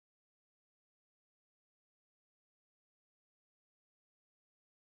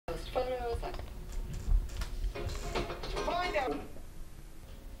Find out.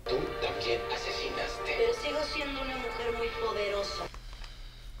 Tú también asesinaste. Pero sigo siendo una mujer muy poderosa.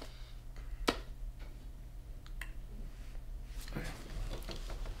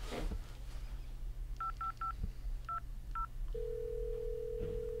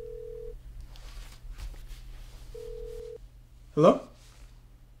 ¿Hello?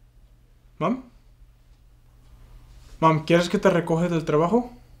 ¿Mam? Mam, ¿quieres que te recoge del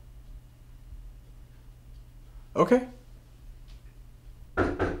trabajo? Ok.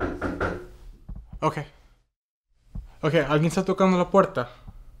 Ok. Ok, ¿alguien está tocando la puerta?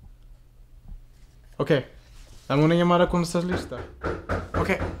 Ok. Dame una llamada cuando estás lista. Ok,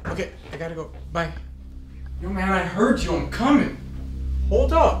 I gotta go. Bye. Yo, man, I heard you. I'm coming.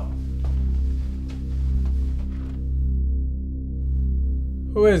 Hold up.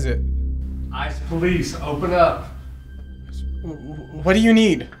 Who is it? ICE police, open up. What do you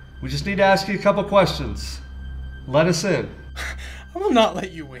need? We just need to ask you a couple questions. Let us in. I will not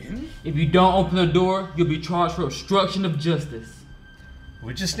let you in. If you don't open the door, you'll be charged for obstruction of justice.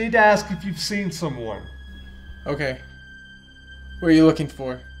 We just need to ask if you've seen someone. Okay. What are you looking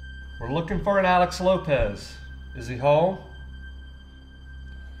for? We're looking for an Alex Lopez. Is he home?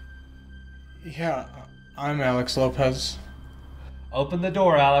 Yeah, I'm Alex Lopez. Open the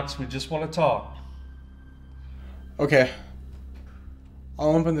door, Alex. We just want to talk. Okay.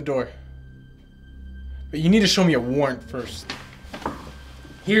 I'll open the door. But you need to show me a warrant first.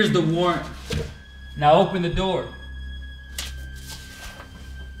 Here's the warrant. Now open the door.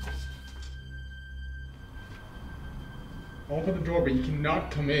 I'll open the door, but you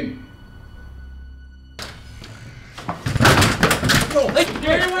cannot come in. No! Is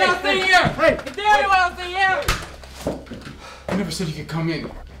there anyone else in here? Hey! Is there anyone else in here? I never said you could come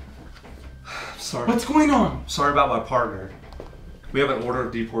in. Sorry. What's going on? Sorry about my partner. We have an order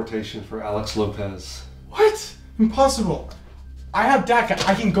of deportation for Alex Lopez. What? Impossible. I have DACA.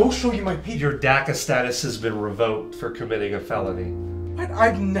 I can go show you my paper. Your DACA status has been revoked for committing a felony. What?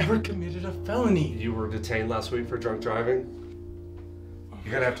 I've never committed a felony. You were detained last week for drunk driving.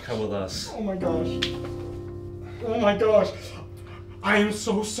 You're gonna have to come with us. Oh my gosh. Oh my gosh. I am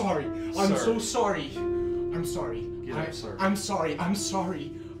so sorry. I'm so sorry. I'm sorry. Get up, sir. I'm sorry. I'm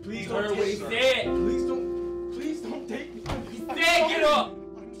sorry. Please don't Heard what he take me. said. Please don't take me. I'm Say, get up.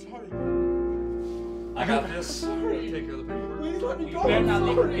 I'm sorry. I got this. I'm sorry. Take care of the paperwork. Please let me You go. better I'm not let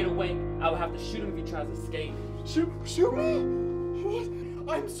him sorry. get away. I will have to shoot him if he tries to escape. Shoot me?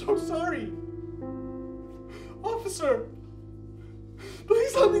 What? I'm so sorry. Officer.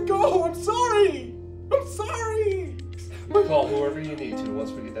 Please let me go. I'm sorry. I'm sorry. Call whoever you need to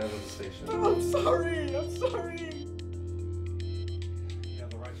once we get down to the station. I'm sorry. I'm sorry. You have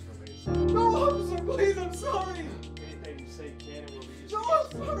the right to remain silent. No, officer, please. I'm sorry. Anything you say can and will be used. No,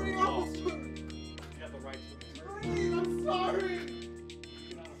 I'm sorry, officer. You have the right to remain silent. Please, I'm sorry.